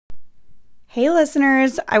Hey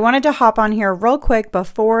listeners, I wanted to hop on here real quick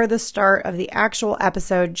before the start of the actual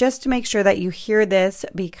episode just to make sure that you hear this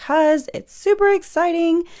because it's super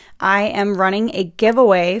exciting. I am running a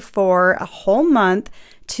giveaway for a whole month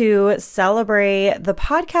to celebrate the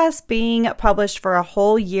podcast being published for a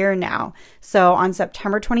whole year now. So on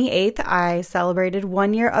September 28th, I celebrated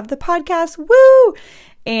 1 year of the podcast. Woo!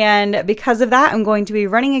 And because of that, I'm going to be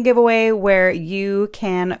running a giveaway where you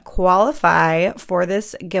can qualify for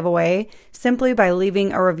this giveaway simply by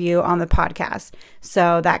leaving a review on the podcast.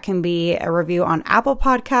 So that can be a review on Apple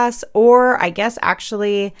Podcasts, or I guess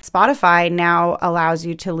actually Spotify now allows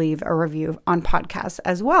you to leave a review on podcasts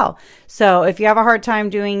as well. So if you have a hard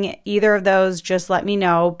time doing either of those, just let me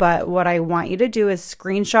know. But what I want you to do is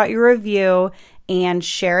screenshot your review and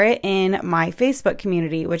share it in my Facebook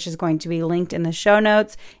community, which is going to be linked in the show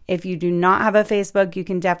notes. If you do not have a Facebook, you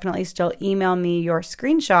can definitely still email me your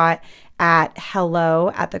screenshot at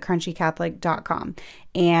hello@thecrunchycatholic.com.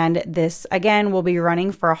 And this, again, will be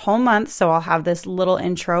running for a whole month, so I'll have this little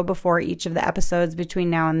intro before each of the episodes between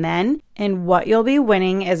now and then. And what you'll be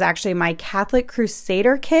winning is actually my Catholic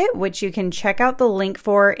Crusader kit, which you can check out the link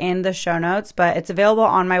for in the show notes, but it's available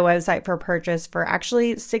on my website for purchase for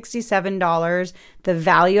actually $67. The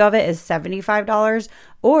value of it is $75.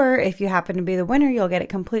 Or if you happen to be the winner, you'll get it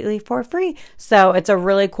completely for free. So it's a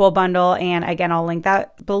really cool bundle. And again, I'll link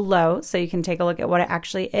that below so you can take a look at what it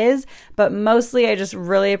actually is. But mostly, I just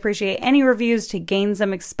really appreciate any reviews to gain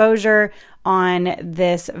some exposure on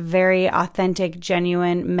this very authentic,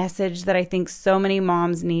 genuine message that I think so many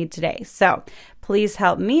moms need today. So please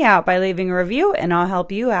help me out by leaving a review, and I'll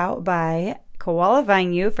help you out by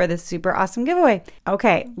qualifying you for this super awesome giveaway.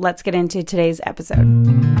 Okay, let's get into today's episode.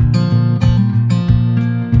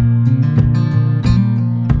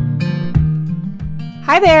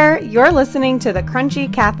 Hi there, you're listening to the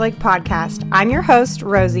Crunchy Catholic Podcast. I'm your host,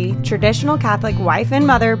 Rosie, traditional Catholic wife and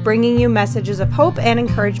mother, bringing you messages of hope and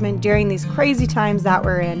encouragement during these crazy times that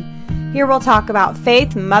we're in. Here we'll talk about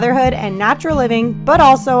faith, motherhood, and natural living, but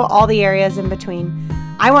also all the areas in between.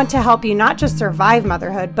 I want to help you not just survive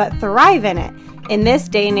motherhood, but thrive in it. In this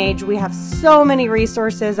day and age, we have so many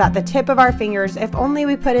resources at the tip of our fingers if only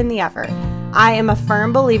we put in the effort. I am a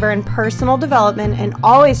firm believer in personal development and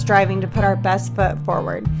always striving to put our best foot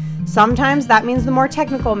forward. Sometimes that means the more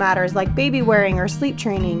technical matters like baby wearing or sleep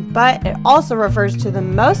training, but it also refers to the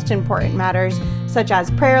most important matters such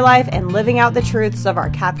as prayer life and living out the truths of our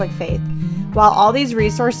Catholic faith. While all these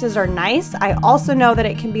resources are nice, I also know that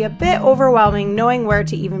it can be a bit overwhelming knowing where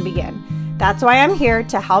to even begin. That's why I'm here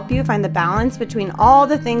to help you find the balance between all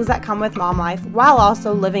the things that come with mom life while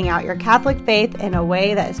also living out your Catholic faith in a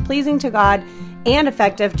way that is pleasing to God and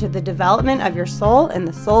effective to the development of your soul and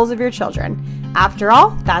the souls of your children. After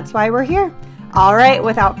all, that's why we're here. All right,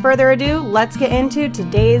 without further ado, let's get into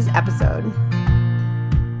today's episode.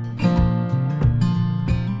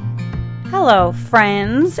 Hello,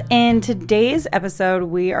 friends. In today's episode,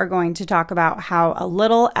 we are going to talk about how a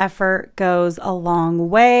little effort goes a long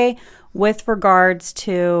way with regards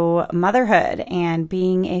to motherhood and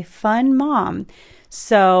being a fun mom.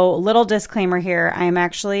 So, little disclaimer here, I am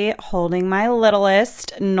actually holding my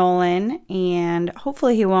littlest, Nolan, and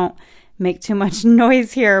hopefully he won't make too much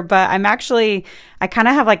noise here, but I kind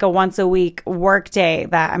of have like a once a week work day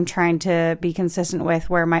that I'm trying to be consistent with,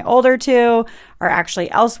 where my older two are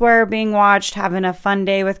actually elsewhere being watched, having a fun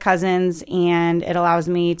day with cousins, and it allows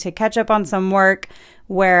me to catch up on some work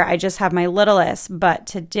where I just have my littlest. But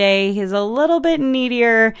today he's a little bit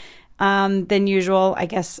needier than usual. I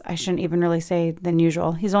guess I shouldn't even really say than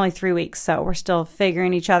usual. He's only 3 weeks, so we're still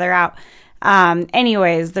figuring each other out.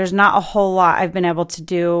 Anyways, there's not a whole lot I've been able to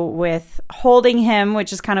do with holding him,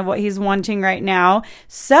 which is kind of what he's wanting right now.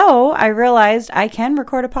 So I realized I can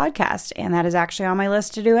record a podcast, and that is actually on my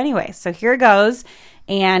list to do anyway. So here goes.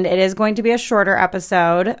 And it is going to be a shorter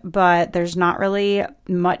episode, but there's not really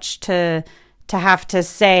much to have to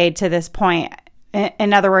say to this point.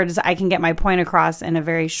 In other words, I can get my point across in a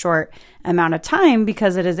very short amount of time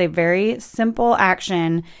because it is a very simple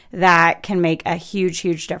action that can make a huge,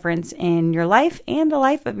 huge difference in your life and the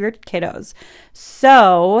life of your kiddos.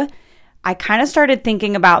 So I kind of started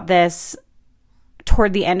thinking about this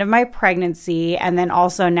toward the end of my pregnancy, and then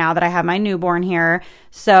also now that I have my newborn here.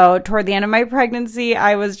 So toward the end of my pregnancy,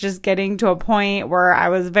 I was just getting to a point where I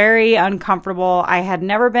was very uncomfortable. I had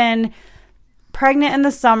never been pregnant in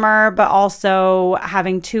the summer, but also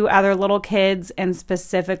having two other little kids, and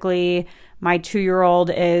specifically My 2-year-old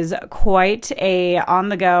is quite a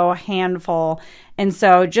on-the-go handful. And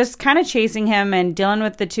so just kind of chasing him and dealing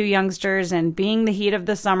with the 2 youngsters and being the heat of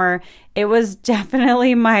the summer, it was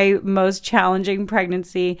definitely my most challenging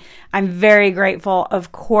pregnancy. I'm very grateful,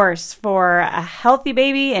 of course, for a healthy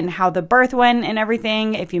baby and how the birth went and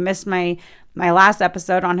everything. If you missed my last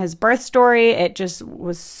episode on his birth story, it just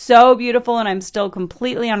was so beautiful, and I'm still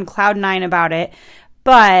completely on cloud 9 about it.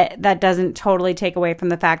 But that doesn't totally take away from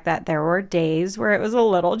the fact that there were days where it was a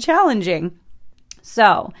little challenging.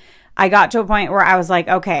 So I got to a point where I was like,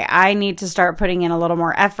 okay, I need to start putting in a little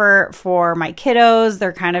more effort for my kiddos.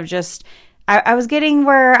 They're kind of just, I was getting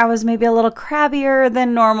where I was maybe a little crabbier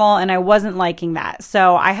than normal, and I wasn't liking that.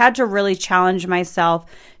 So I had to really challenge myself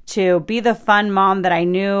to be the fun mom that I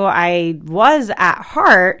knew I was at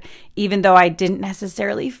heart, even though I didn't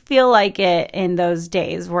necessarily feel like it in those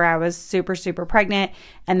days where I was super, super pregnant.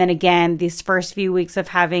 And then again, these first few weeks of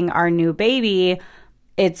having our new baby,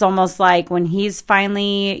 it's almost like when he's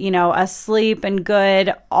finally, asleep and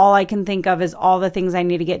good, all I can think of is all the things I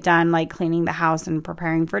need to get done, like cleaning the house and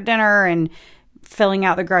preparing for dinner and filling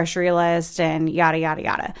out the grocery list and yada, yada,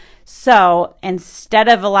 yada. So instead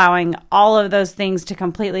of allowing all of those things to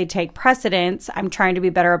completely take precedence, I'm trying to be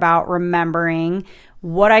better about remembering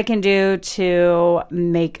what I can do to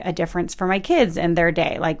make a difference for my kids in their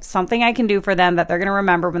day, like something I can do for them that they're going to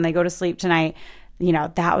remember when they go to sleep tonight.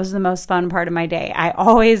 That was the most fun part of my day. I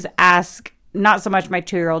always ask, not so much my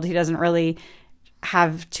 2-year-old, he doesn't really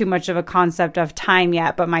have too much of a concept of time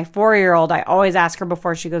yet, but my 4-year-old, I always ask her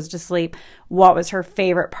before she goes to sleep, what was her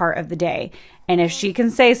favorite part of the day? And if she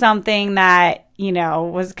can say something that,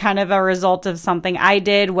 was kind of a result of something I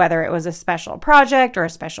did, whether it was a special project or a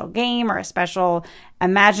special game or a special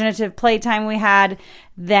imaginative playtime we had,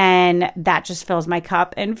 then that just fills my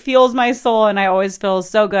cup and fuels my soul. And I always feel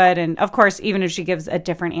so good. And of course, even if she gives a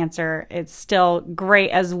different answer, it's still great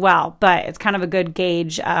as well. But it's kind of a good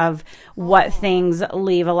gauge of what things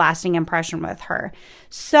leave a lasting impression with her.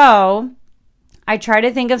 So I try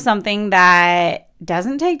to think of something that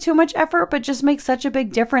doesn't take too much effort, but just makes such a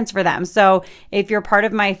big difference for them. So if you're part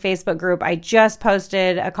of my Facebook group, I just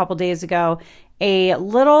posted a couple days ago a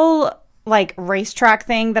little racetrack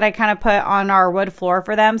thing that I kind of put on our wood floor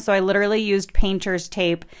for them. So I literally used painter's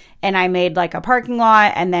tape and I made like a parking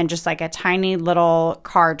lot and then just like a tiny little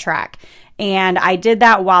car track. And I did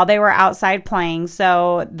that while they were outside playing.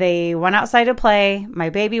 So they went outside to play.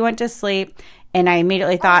 My baby went to sleep. And I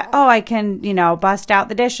immediately thought, I can, bust out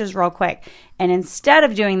the dishes real quick. And instead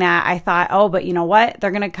of doing that, I thought, but you know what? They're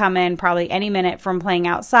going to come in probably any minute from playing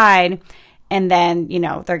outside. And then,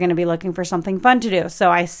 they're going to be looking for something fun to do. So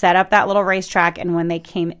I set up that little racetrack. And when they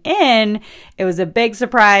came in, it was a big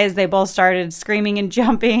surprise. They both started screaming and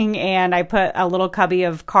jumping. And I put a little cubby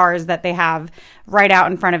of cars that they have right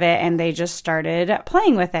out in front of it. And they just started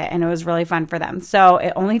playing with it. And it was really fun for them. So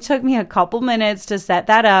it only took me a couple minutes to set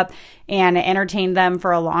that up. And it entertained them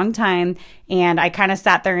for a long time. And I kind of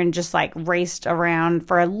sat there and just raced around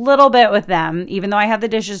for a little bit with them. Even though I had the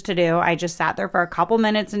dishes to do, I just sat there for a couple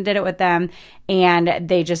minutes and did it with them. And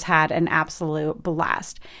they just had an absolute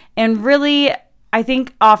blast. And really, I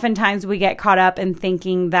think oftentimes we get caught up in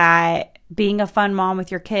thinking that being a fun mom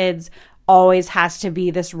with your kids always has to be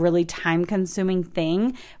this really time-consuming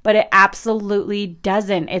thing, but it absolutely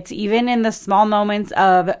doesn't. It's even in the small moments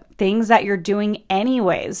of things that you're doing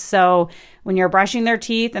anyways. So when you're brushing their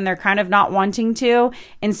teeth and they're kind of not wanting to,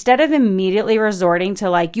 instead of immediately resorting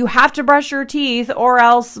to you have to brush your teeth or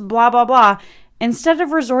else blah, blah, blah, instead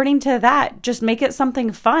of resorting to that, just make it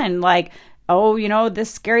something fun.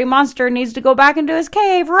 This scary monster needs to go back into his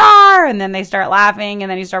cave, roar! And then they start laughing and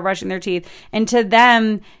then you start brushing their teeth. And to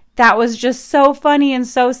them, that was just so funny and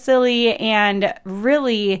so silly. And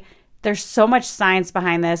really, there's so much science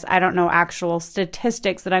behind this. I don't know actual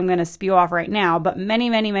statistics that I'm going to spew off right now, but many,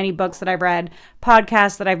 many, many books that I've read,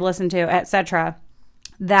 podcasts that I've listened to, etc.,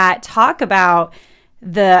 that talk about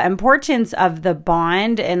the importance of the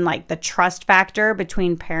bond and the trust factor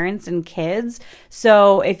between parents and kids.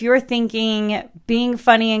 So if you're thinking being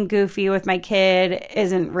funny and goofy with my kid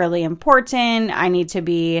isn't really important, I need to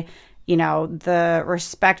be the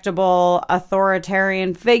respectable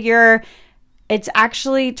authoritarian figure, it's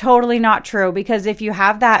actually totally not true. Because if you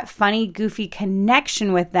have that funny, goofy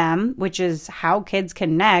connection with them, which is how kids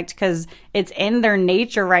connect, because it's in their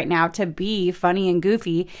nature right now to be funny and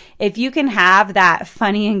goofy. If you can have that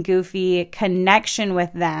funny and goofy connection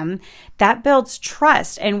with them, that builds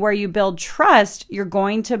trust. And where you build trust, you're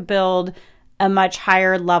going to build a much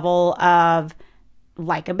higher level of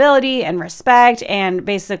likability and respect and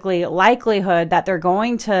basically likelihood that they're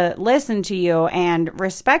going to listen to you and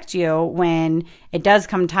respect you when it does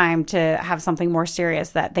come time to have something more serious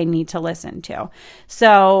that they need to listen to.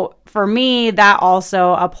 So for me, that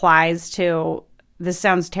also applies to, this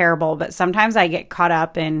sounds terrible, but sometimes I get caught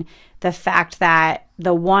up in the fact that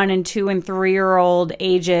the 1 and 2 and 3-year-old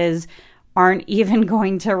ages aren't even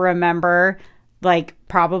going to remember like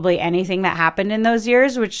probably anything that happened in those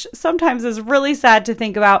years, which sometimes is really sad to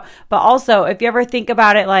think about. But also, if you ever think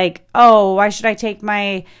about it like, oh, why should I take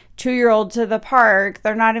my 2-year-old to the park?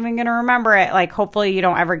 They're not even going to remember it. Like, hopefully you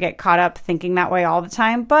don't ever get caught up thinking that way all the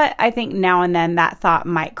time. But I think now and then that thought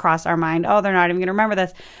might cross our mind. Oh, they're not even going to remember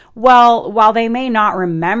this. Well, while they may not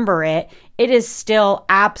remember it, it is still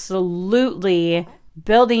absolutely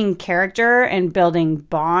building character and building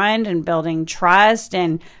bond and building trust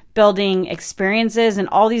and building experiences and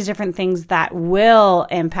all these different things that will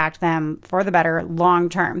impact them for the better long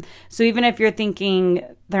term. So even if you're thinking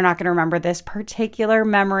they're not going to remember this particular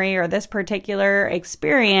memory or this particular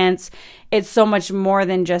experience, it's so much more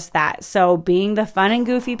than just that. So being the fun and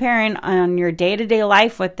goofy parent on your day-to-day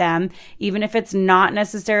life with them, even if it's not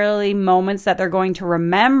necessarily moments that they're going to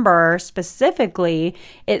remember specifically,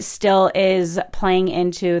 it still is playing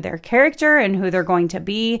into their character and who they're going to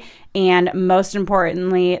be, and most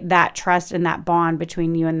importantly, that trust and that bond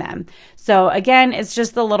between you and them. So again, it's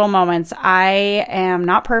just the little moments. I am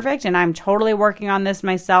not perfect, and I'm totally working on this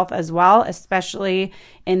myself as well, especially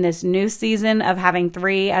in this new season of having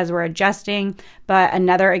 3 as we're adjusting. But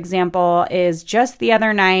another example is just the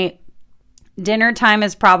other night, dinner time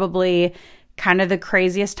is probably kind of the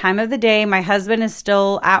craziest time of the day. My husband is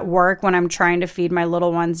still at work when I'm trying to feed my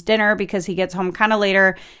little ones dinner because he gets home kind of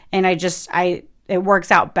later, and it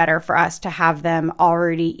works out better for us to have them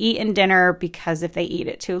already eaten dinner, because if they eat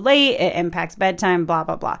it too late, it impacts bedtime, blah,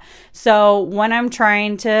 blah, blah. So when I'm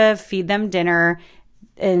trying to feed them dinner,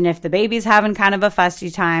 and if the baby's having kind of a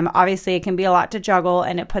fussy time, obviously it can be a lot to juggle,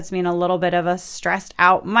 and it puts me in a little bit of a stressed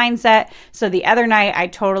out mindset. So the other night I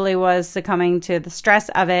totally was succumbing to the stress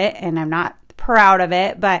of it, and I'm not proud of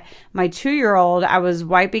it, but my 2-year-old, I was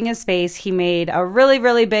wiping his face. He made a really,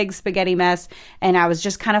 really big spaghetti mess, and I was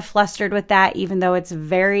just kind of flustered with that, even though it's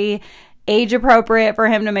very age appropriate for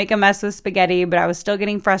him to make a mess with spaghetti, but I was still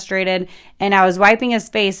getting frustrated, and I was wiping his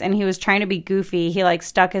face, and he was trying to be goofy. He like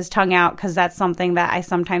stuck his tongue out, because that's something that I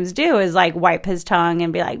sometimes do, is like wipe his tongue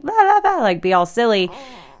and be like, blah, blah, blah, like be all silly.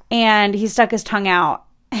 And he stuck his tongue out.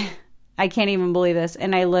 I can't even believe this.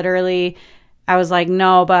 And I was like,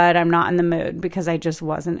 no, bud, I'm not in the mood, because I just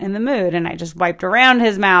wasn't in the mood. And I just wiped around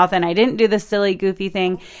his mouth, and I didn't do the silly, goofy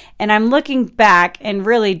thing. And I'm looking back, and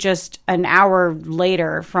really just an hour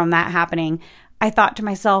later from that happening, I thought to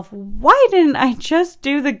myself, why didn't I just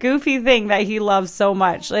do the goofy thing that he loves so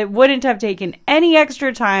much? It wouldn't have taken any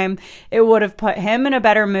extra time. It would have put him in a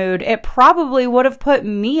better mood. It probably would have put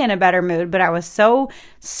me in a better mood, but I was so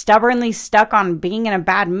stubbornly stuck on being in a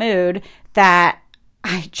bad mood that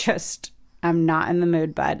I'm not in the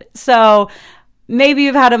mood, bud. So maybe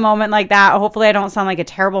you've had a moment like that. Hopefully I don't sound like a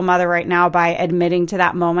terrible mother right now by admitting to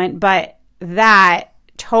that moment, but that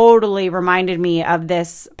totally reminded me of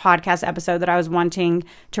this podcast episode that I was wanting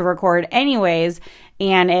to record anyways.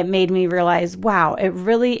 And it made me realize, wow, it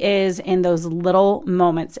really is in those little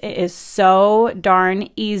moments. It is so darn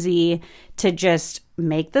easy to just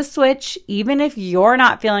make the switch, even if you're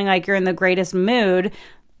not feeling like you're in the greatest mood.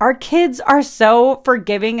 Our kids are so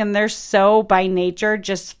forgiving, and they're so by nature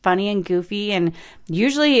just funny and goofy, and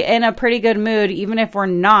usually in a pretty good mood. Even if we're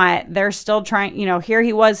not, they're still trying, here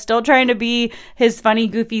he was still trying to be his funny,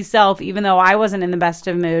 goofy self, even though I wasn't in the best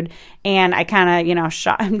of mood, and I kind of,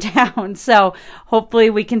 shot him down. So hopefully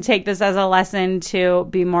we can take this as a lesson to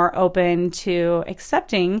be more open to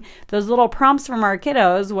accepting those little prompts from our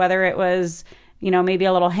kiddos, whether it was maybe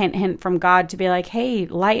a little hint from God to be like, hey,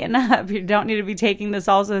 lighten up. You don't need to be taking this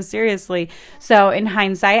all so seriously. So in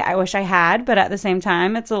hindsight, I wish I had, but at the same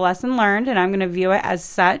time, it's a lesson learned, and I'm going to view it as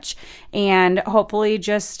such. And hopefully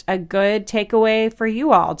just a good takeaway for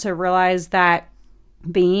you all to realize that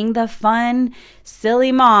being the fun,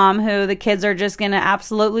 silly mom who the kids are just going to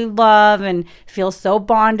absolutely love and feel so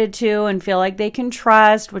bonded to and feel like they can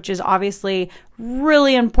trust, which is obviously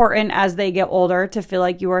really important as they get older, to feel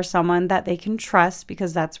like you are someone that they can trust,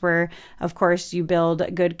 because that's where, of course, you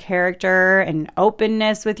build good character and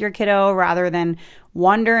openness with your kiddo rather than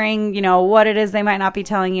wondering, what it is they might not be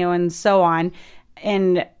telling you and so on.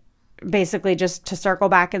 And basically just to circle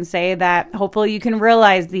back and say that hopefully you can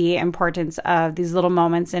realize the importance of these little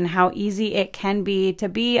moments and how easy it can be to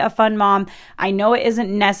be a fun mom. I know it isn't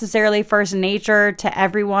necessarily first nature to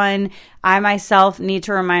everyone. I myself need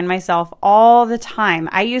to remind myself all the time.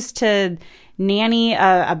 I used to nanny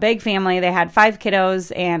a big family. They had 5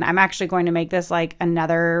 kiddos, and I'm actually going to make this like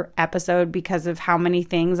another episode because of how many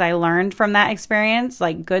things I learned from that experience,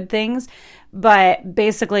 like good things. But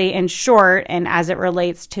basically, in short, and as it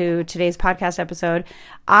relates to today's podcast episode,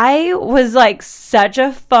 I was like such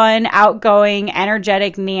a fun, outgoing,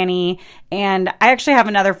 energetic nanny. And I actually have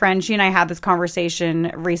another friend. She and I had this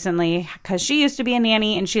conversation recently because she used to be a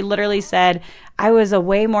nanny, and she literally said, I was a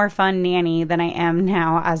way more fun nanny than I am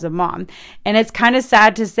now as a mom. And it's kind of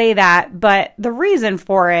sad to say that, but the reason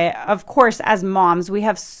for it, of course, as moms, we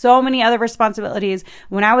have so many other responsibilities.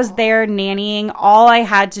 When I was there nannying, all I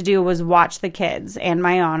had to do was watch the kids and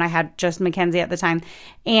my own. I had just Mackenzie at the time.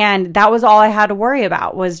 And that was all I had to worry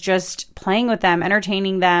about, was just playing with them,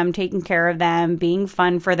 entertaining them, taking care of them, being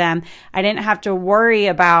fun for them. I didn't have to worry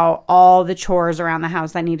about all the chores around the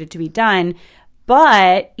house that needed to be done.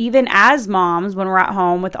 But even as moms, when we're at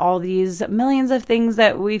home with all these millions of things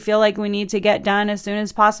that we feel like we need to get done as soon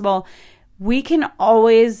as possible, we can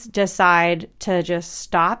always decide to just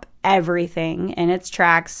stop everything in its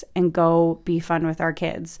tracks and go be fun with our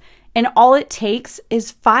kids. And all it takes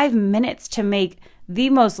is 5 minutes to make the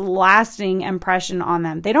most lasting impression on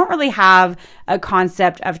them. They don't really have a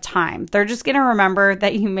concept of time. They're just going to remember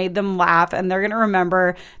that you made them laugh, and they're going to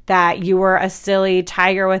remember that you were a silly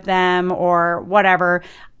tiger with them or whatever.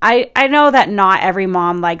 I know that not every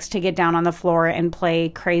mom likes to get down on the floor and play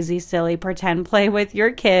crazy, silly pretend play with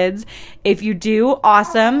your kids. If you do,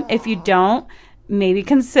 awesome. If you don't, maybe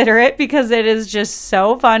consider it, because it is just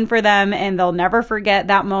so fun for them and they'll never forget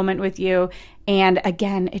that moment with you. And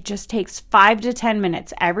again, it just takes 5 to 10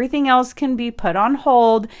 minutes. Everything else can be put on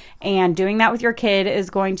hold, and doing that with your kid is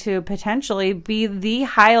going to potentially be the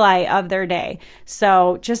highlight of their day.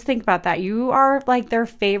 So just think about that. You are like their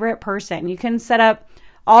favorite person. You can set up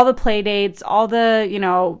all the play dates, all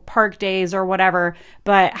the, park days or whatever,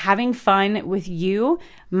 but having fun with you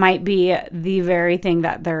might be the very thing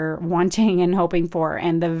that they're wanting and hoping for,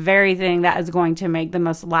 and the very thing that is going to make the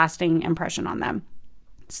most lasting impression on them.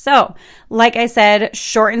 So, like I said,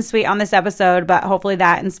 short and sweet on this episode, but hopefully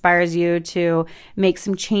that inspires you to make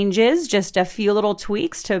some changes, just a few little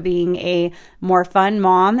tweaks to being a more fun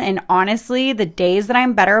mom. And honestly, the days that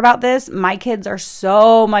I'm better about this, my kids are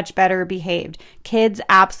so much better behaved. Kids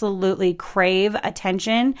absolutely crave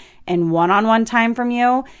attention and one-on-one time from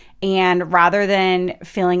you. And rather than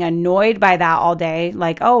feeling annoyed by that all day,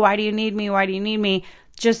 like, oh, why do you need me? Why do you need me?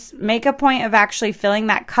 Just make a point of actually filling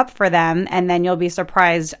that cup for them, and then you'll be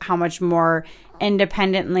surprised how much more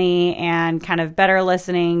independently and kind of better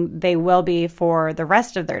listening they will be for the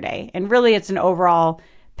rest of their day. And really, it's an overall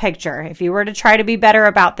picture. If you were to try to be better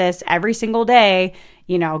about this every single day,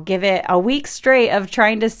 give it a week straight of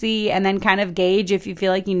trying to see and then kind of gauge if you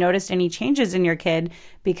feel like you noticed any changes in your kid,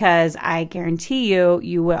 because I guarantee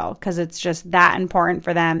you will, because it's just that important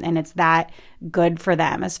for them and it's that good for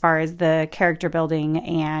them as far as the character building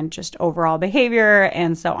and just overall behavior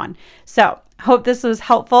and so on. So hope this was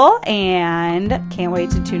helpful, and can't wait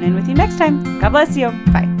to tune in with you next time. God bless you.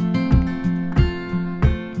 Bye.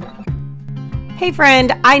 Hey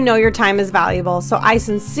friend, I know your time is valuable, so I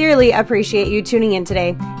sincerely appreciate you tuning in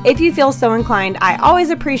today. If you feel so inclined, I always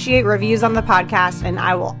appreciate reviews on the podcast, and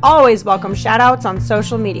I will always welcome shout-outs on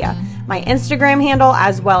social media. My Instagram handle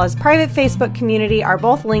as well as private Facebook community are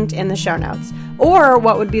both linked in the show notes. Or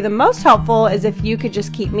what would be the most helpful is if you could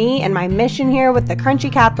just keep me and my mission here with the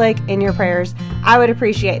Crunchy Catholic in your prayers. I would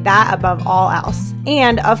appreciate that above all else.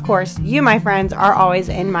 And of course, you, my friends, are always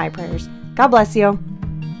in my prayers. God bless you.